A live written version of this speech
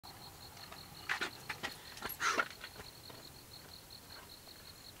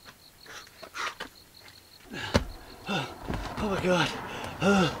Oh my god.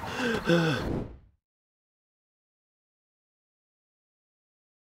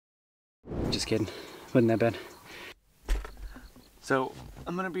 Just kidding. Wasn't that bad. So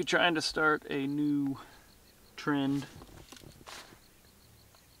I'm gonna be trying to start a new trend.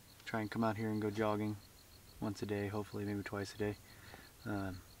 Try and come out here and go jogging once a day, hopefully maybe twice a day.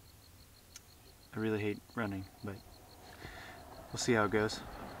 I really hate running, but we'll see how it goes.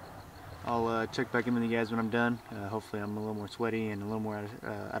 I'll check back in with you guys when I'm done. Hopefully I'm a little more sweaty and a little more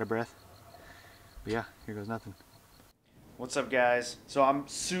out of breath. But yeah, here goes nothing. What's up, guys? So I'm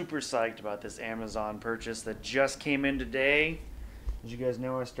super psyched about this Amazon purchase that just came in today. As you guys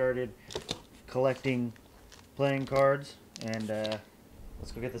know, I started collecting playing cards, and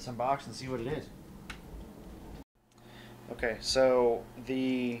let's go get this unboxed and see what it is. Okay, so get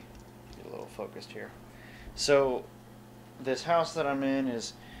a little focused here. So this house that I'm in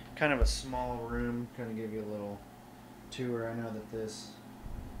is kind of a small room. Kind of give you a little tour. I know that this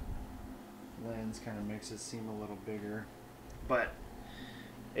lens kind of makes it seem a little bigger, but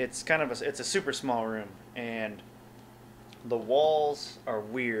it's kind of it's a super small room, and the walls are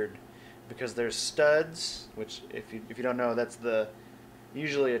weird because there's studs, which if you don't know, that's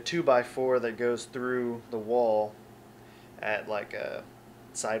usually a 2x4 that goes through the wall at like a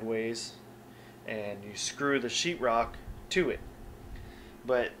sideways, and you screw the sheetrock to it.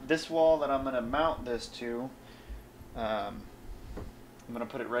 But this wall that I'm going to mount this to, I'm going to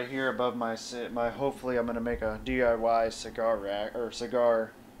put it right here above my hopefully I'm going to make a DIY cigar rack or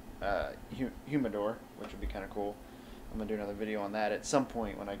cigar humidor, which would be kind of cool. I'm going to do another video on that at some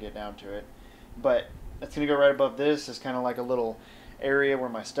point when I get down to it. But it's going to go right above this. It's kind of like a little area where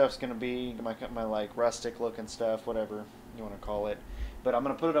my stuff's going to be, my like rustic looking stuff, whatever you want to call it. But I'm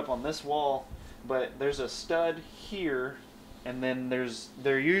going to put it up on this wall, but there's a stud here, and then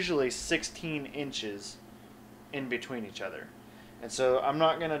they're usually 16 inches in between each other. And so I'm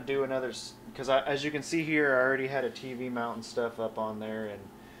not going to do another, because as you can see here, I already had a TV mount and stuff up on there, and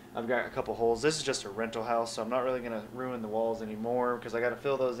I've got a couple holes. This is just a rental house, so I'm not really going to ruin the walls anymore, because I got to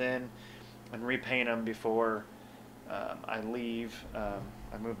fill those in and repaint them before I leave.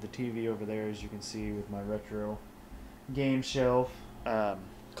 I moved the TV over there, as you can see, with my retro game shelf.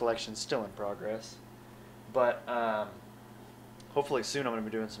 Collection's still in progress, but hopefully soon I'm going to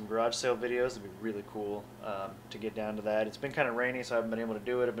be doing some garage sale videos. It'd be really cool to get down to that. It's been kind of rainy, so I haven't been able to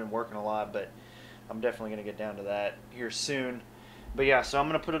do it. I've been working a lot, but I'm definitely going to get down to that here soon. But yeah, so I'm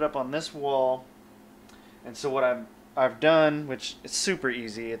going to put it up on this wall, and so what I've done, which is super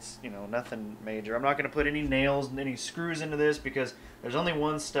easy, it's, you know, nothing major. I'm not going to put any nails and any screws into this because there's only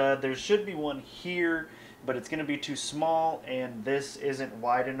one stud. There should be one here, but it's going to be too small, and this isn't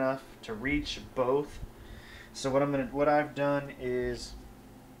wide enough to reach both. So what I've done is,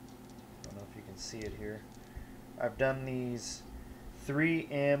 I don't know if you can see it here, I've done these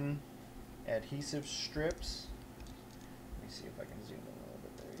 3M adhesive strips. Let me see if I can zoom in a little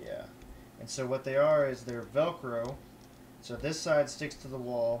bit there. Yeah. And so what they are is they're Velcro. So this side sticks to the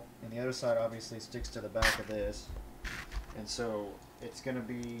wall, and the other side obviously sticks to the back of this. And so it's going to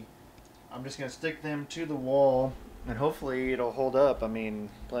be, I'm just going to stick them to the wall, and hopefully it'll hold up. I mean,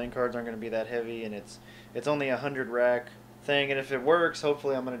 playing cards aren't going to be that heavy, and it's only a 100 rack thing. And if it works,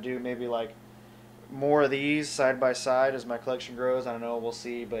 hopefully I'm going to do maybe like more of these side by side as my collection grows. I don't know, we'll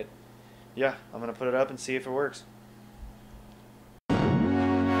see. But yeah, I'm going to put it up and see if it works.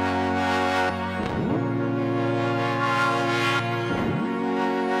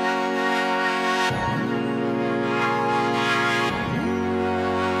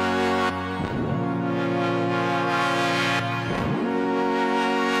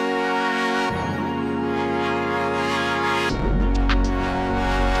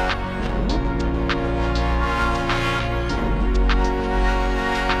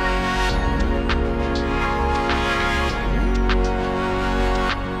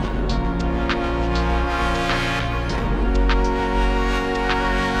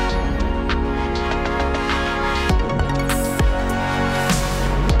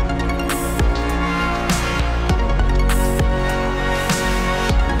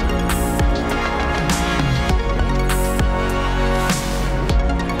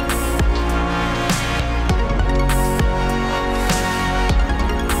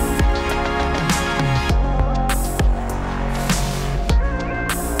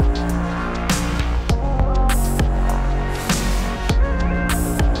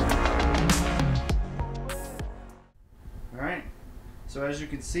 So as you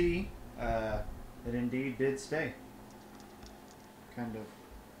can see, it indeed did stay. Kind of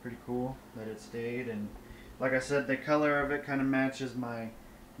pretty cool that it stayed, and like I said, the color of it kind of matches my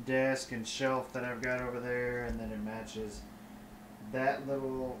desk and shelf that I've got over there, and then it matches that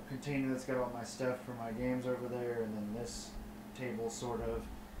little container that's got all my stuff for my games over there, and then this table sort of.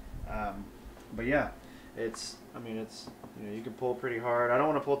 But yeah, it's, I mean, it's, you know, you can pull pretty hard. I don't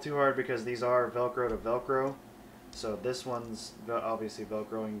want to pull too hard because these are Velcro to Velcro. So this one's obviously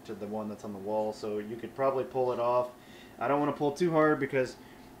Velcroing to the one that's on the wall, so you could probably pull it off. I don't want to pull too hard because,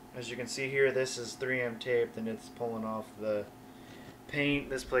 as you can see here, this is 3M taped and it's pulling off the paint.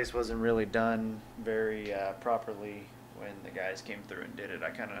 This place wasn't really done very properly when the guys came through and did it.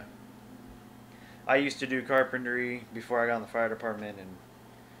 I used to do carpentry before I got in the fire department, and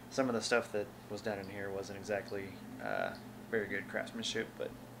some of the stuff that was done in here wasn't exactly very good craftsmanship,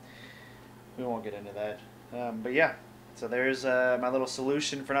 but we won't get into that. But yeah, so there's my little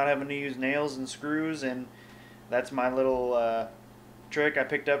solution for not having to use nails and screws, and that's my little trick I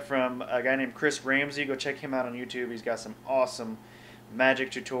picked up from a guy named Chris Ramsey. Go check him out on YouTube. He's got some awesome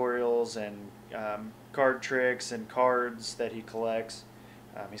magic tutorials and card tricks and cards that he collects.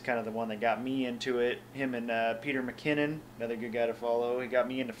 He's kind of the one that got me into it. Him and Peter McKinnon, another good guy to follow. He got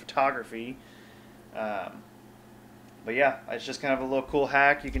me into photography. But yeah, it's just kind of a little cool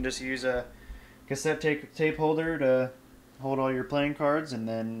hack. You can just use a cassette tape holder to hold all your playing cards, and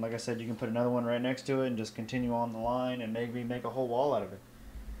then, like I said, you can put another one right next to it and just continue on the line and maybe make a whole wall out of it.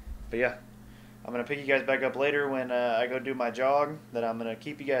 But yeah, I'm going to pick you guys back up later when I go do my jog that I'm going to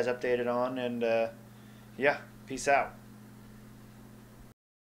keep you guys updated on, and yeah, peace out.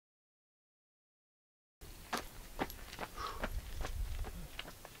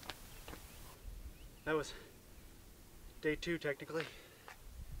 That was day 2 technically.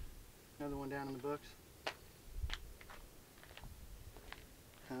 Another one down in the books.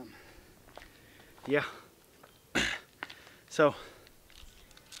 Yeah. So,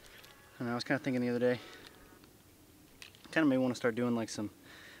 I was kind of thinking the other day, kind of may want to start doing like some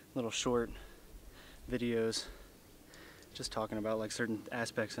little short videos, just talking about like certain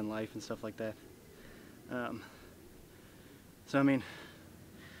aspects in life and stuff like that. So I mean,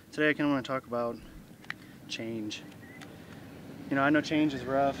 today I kind of want to talk about change. You know, I know change is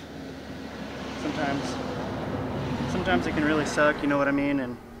rough. Sometimes it can really suck, you know what I mean?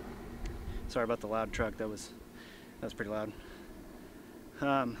 And sorry about the loud truck, that was pretty loud.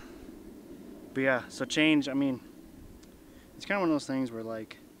 But yeah, so change, I mean, it's kind of one of those things where,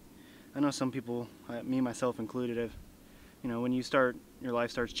 like, I know some people, me myself included, have, you know, when your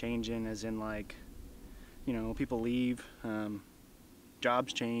life starts changing, as in, like, you know, people leave,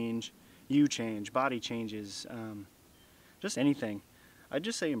 jobs change, you change, body changes, just anything. I'd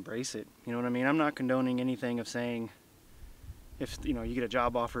just say embrace it, you know what I mean? I'm not condoning anything of saying, if, you know, you get a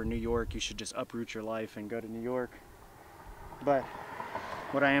job offer in New York, you should just uproot your life and go to New York. But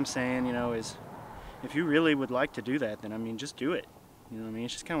what I am saying, you know, is if you really would like to do that, then, I mean, just do it. You know what I mean?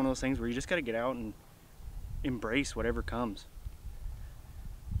 It's just kind of one of those things where you just got to get out and embrace whatever comes.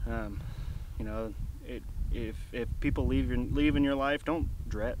 You know, if people leave in your life, don't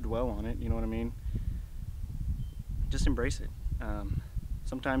dwell on it, you know what I mean? Just embrace it.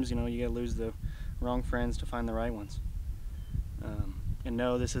 Sometimes, you know, you gotta lose the wrong friends to find the right ones. And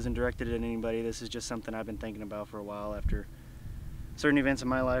no, this isn't directed at anybody. This is just something I've been thinking about for a while after certain events in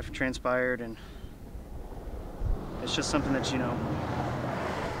my life transpired, and it's just something that, you know,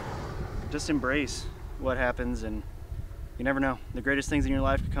 just embrace what happens, and you never know. The greatest things in your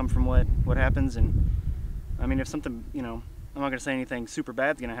life could come from what happens. And I mean, if something, you know, I'm not gonna say anything super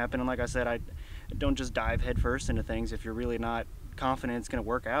bad's gonna happen, and like I said, I don't just dive headfirst into things if you're really not confident it's going to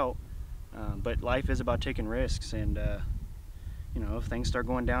work out. But life is about taking risks, and you know, if things start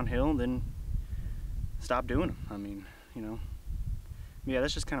going downhill, then stop doing them. I mean, you know, yeah,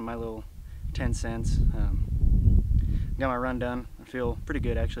 that's just kind of my little 10 cents. Got my run done. I feel pretty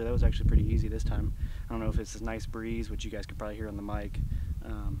good, actually. That was actually pretty easy this time. I don't know if it's a nice breeze, which you guys could probably hear on the mic,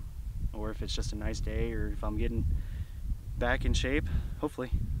 or if it's just a nice day, or if I'm getting back in shape.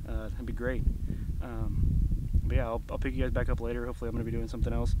 Hopefully, that'd be great. But yeah, I'll pick you guys back up later. Hopefully I'm going to be doing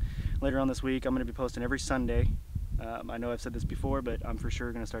something else later on this week. I'm going to be posting every Sunday. I know I've said this before, but I'm for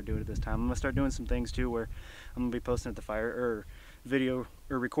sure going to start doing it this time. I'm going to start doing some things too, where I'm going to be posting at the fire, or video,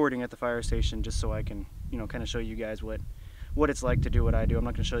 or recording at the fire station, just so I can, you know, kind of show you guys what it's like to do what I do. I'm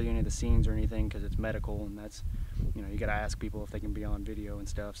not going to show you any of the scenes or anything, because it's medical, and that's, you know, you got to ask people if they can be on video and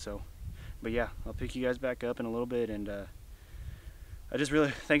stuff. So, but yeah, I'll pick you guys back up in a little bit, and I just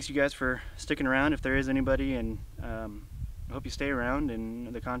really thanks you guys for sticking around, if there is anybody, and I hope you stay around, and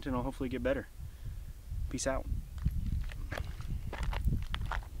the content will hopefully get better. Peace out.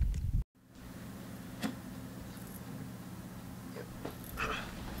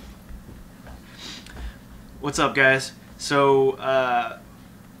 What's up, guys? So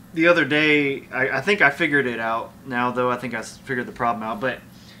the other day, I think I figured it out now, though. I think I figured the problem out. But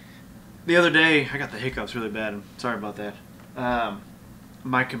the other day, I got the hiccups really bad. Sorry about that.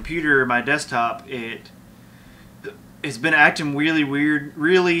 My computer, my desktop, it's been acting really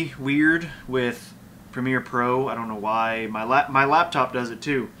weird with Premiere Pro. I don't know why. My laptop does it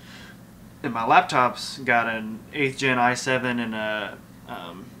too. And my laptop's got an 8th gen i7 and a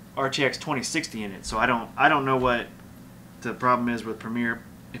RTX 2060 in it. So I don't know what the problem is with Premiere.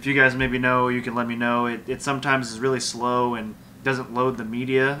 If you guys maybe know, you can let me know. It sometimes is really slow and doesn't load the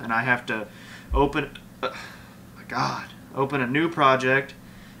media, and I have to open a new project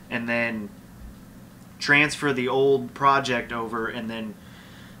and then transfer the old project over and then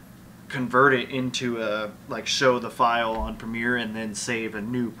convert it into like show the file on Premiere and then save a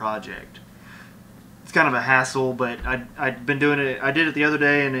new project. It's kind of a hassle, but I'd been doing it. I did it the other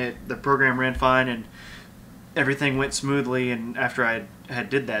day, and the program ran fine and everything went smoothly. And after I had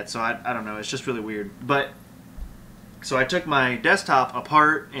did that, so I don't know. It's just really weird. But so I took my desktop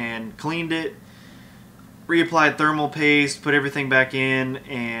apart and cleaned it, reapplied thermal paste, put everything back in,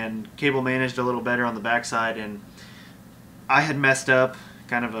 and cable managed a little better on the backside. And I had messed up,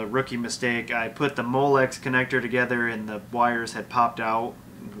 kind of a rookie mistake. I put the Molex connector together and the wires had popped out,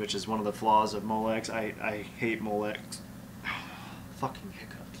 which is one of the flaws of Molex. I hate Molex. Fucking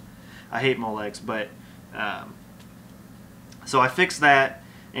hiccups. I hate Molex, but so I fixed that,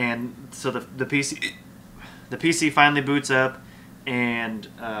 and so the PC finally boots up, and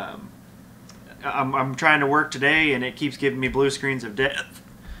I'm trying to work today, and it keeps giving me blue screens of death,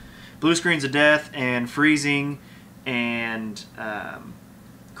 and freezing, and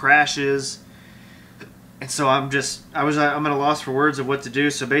crashes. And so I'm at a loss for words of what to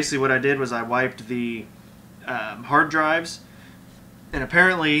do. So basically what I did was I wiped the hard drives, and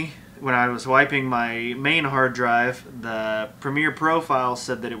apparently when I was wiping my main hard drive, the Premiere Pro file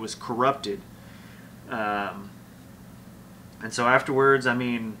said that it was corrupted. And so afterwards, I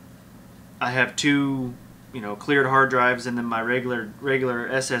mean, I have two, cleared hard drives and then my regular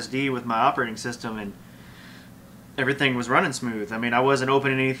SSD with my operating system, and everything was running smooth. I mean, I wasn't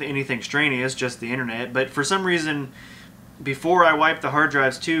opening anything extraneous, just the internet. But for some reason, before I wiped the hard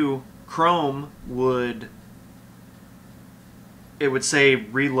drives too, Chrome would say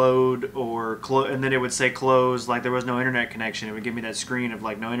reload or close, and then it would say close, like there was no internet connection. It would give me that screen of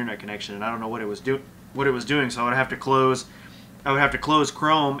like no internet connection, and I don't know what it was doing. So I would have to close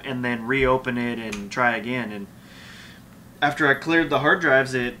Chrome and then reopen it and try again. And after I cleared the hard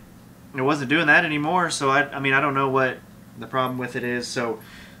drives, it wasn't doing that anymore. So I mean, I don't know what the problem with it is. So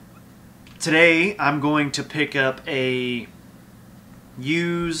today I'm going to pick up a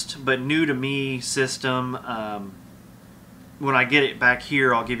used but new to me system. When I get it back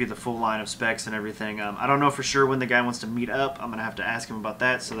here, I'll give you the full line of specs and everything. I don't know for sure when the guy wants to meet up. I'm gonna have to ask him about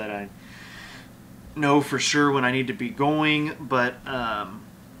that so that I know for sure when I need to be going. But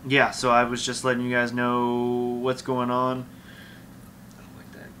yeah, so I was just letting you guys know what's going on.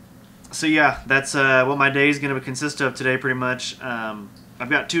 So yeah, that's what my day is going to consist of today, pretty much. I've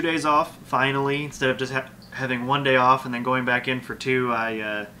got 2 days off, finally. Instead of just having 1 day off and then going back in for 2,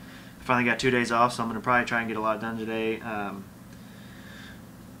 I finally got 2 days off, so I'm going to probably try and get a lot done today.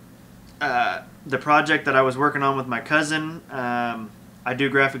 The project that I was working on with my cousin, I do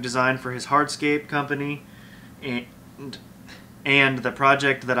graphic design for his Hardscape company, and the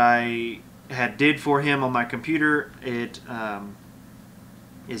project that I did for him on my computer, it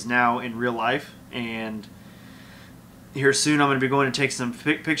is now in real life, and here soon I'm going to be going to take some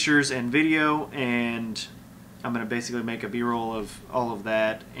pictures and video, and I'm going to basically make a B-roll of all of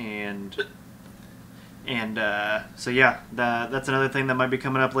that, and so yeah, that's another thing that might be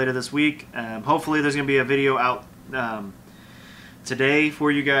coming up later this week. Hopefully there's going to be a video out today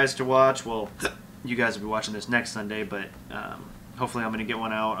for you guys to watch. Well, you guys will be watching this next Sunday, but hopefully I'm going to get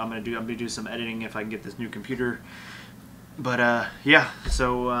one out. I'm going to do some editing if I can get this new computer. But yeah,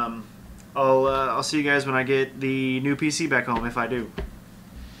 so I'll see you guys when I get the new PC back home, if I do.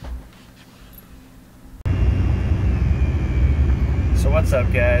 So what's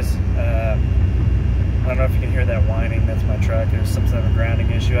up, guys? I don't know if you can hear that whining. That's my truck. There's some sort of a grounding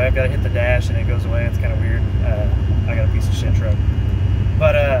issue. I've got to hit the dash and it goes away. It's kind of weird. I got a piece of shit truck.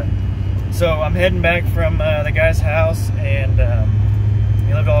 But so I'm heading back from the guy's house, and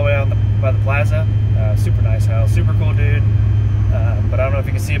he lived all the way out by the plaza. Super nice house, super cool dude. But I don't know if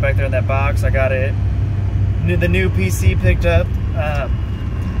you can see it back there in that box. I got it, the new PC picked up.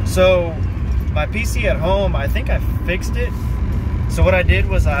 So my PC at home, I think I fixed it. So what I did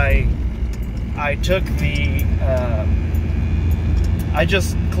was I took the, I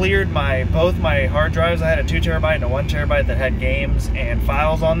just cleared both my hard drives. I had a 2 terabyte and a 1 terabyte that had games and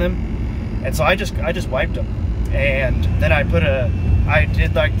files on them, and so I just wiped them. And then I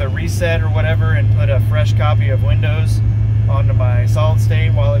did like the reset or whatever and put a fresh copy of Windows onto my solid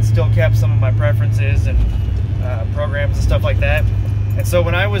state while it still kept some of my preferences and programs and stuff like that. And so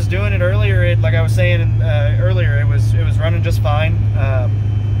when I was doing it earlier, like I was saying earlier, it was running just fine.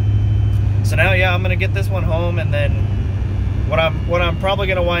 So now, yeah, I'm gonna get this one home, and then what I'm probably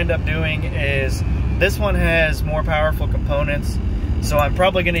gonna wind up doing is this one has more powerful components, so I'm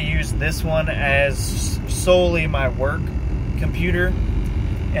probably gonna use this one as solely my work computer,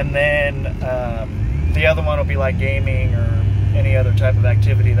 and then the other one will be like gaming or any other type of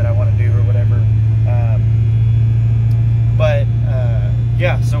activity that I want to do or whatever.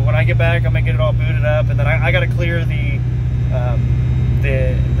 Yeah, so when I get back, I'm gonna get it all booted up, and then I got to clear the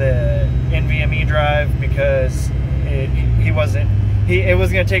NVMe drive because it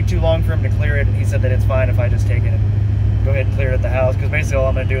was gonna take too long for him to clear it, and he said that it's fine if I just take it and go ahead and clear it at the house, because basically all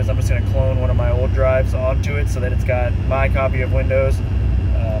I'm gonna do is I'm just gonna clone one of my old drives onto it so that it's got my copy of Windows.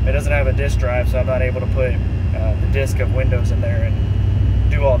 It doesn't have a disk drive, so I'm not able to put the disk of Windows in there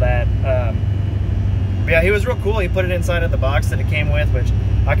and do all that. But yeah, he was real cool. He put it inside of the box that it came with, which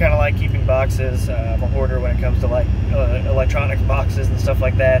I kind of like keeping boxes. I'm a hoarder when it comes to like electronics boxes and stuff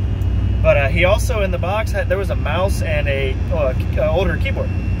like that. But he also, in the box, there was a mouse and a older keyboard.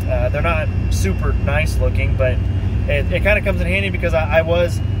 They're not super nice looking, but it kind of comes in handy because I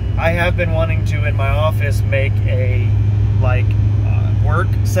have been wanting to, in my office, make a work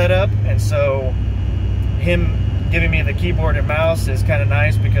setup, and so him giving me the keyboard and mouse is kind of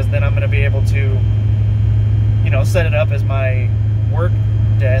nice, because then I'm going to be able to, set it up as my work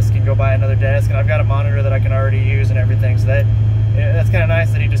desk and go buy another desk, and I've got a monitor that I can already use and everything, so that's kind of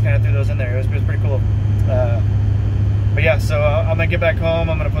nice that he just kind of threw those in there. It was pretty cool. But yeah, so I'm gonna get back home.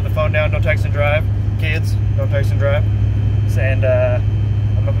 I'm gonna put the phone down. Don't text and drive, kids. Don't text and drive. And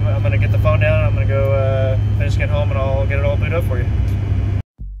I'm gonna get the phone down. I'm gonna go finish getting home, and I'll get it all booted up for you.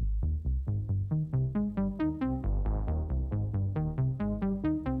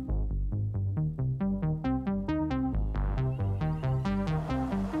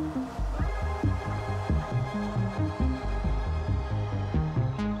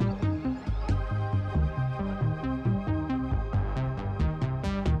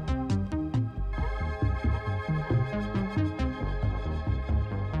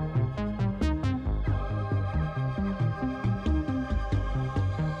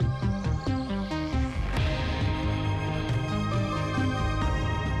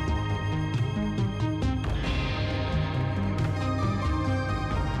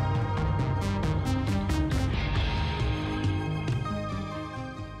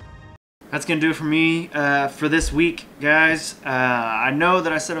 That's gonna do it for me for this week, guys. I know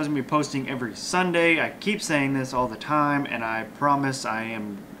that I said I was gonna be posting every Sunday. I keep saying this all the time, and I promise I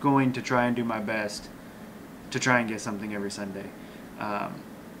am going to try and do my best to try and get something every Sunday.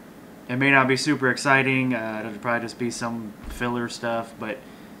 It may not be super exciting. It'll probably just be some filler stuff, but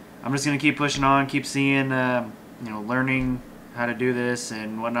I'm just gonna keep pushing on, keep seeing, learning how to do this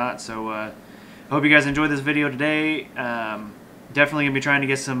and whatnot. So I hope you guys enjoyed this video today. Definitely going to be trying to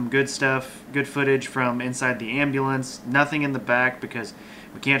get some good stuff, good footage from inside the ambulance. Nothing in the back because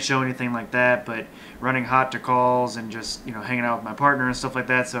we can't show anything like that, but running hot to calls and just, hanging out with my partner and stuff like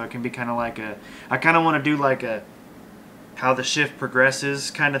that. So it can be kind of like I kind of want to do like a how the shift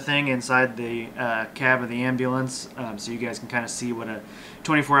progresses kind of thing inside the cab of the ambulance, so you guys can kind of see what a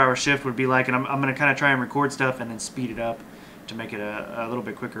 24-hour shift would be like. And I'm going to kind of try and record stuff and then speed it up to make it a little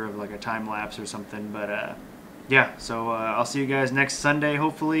bit quicker of like a time lapse or something. But yeah, so I'll see you guys next Sunday,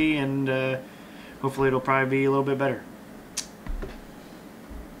 hopefully, and hopefully it'll probably be a little bit better.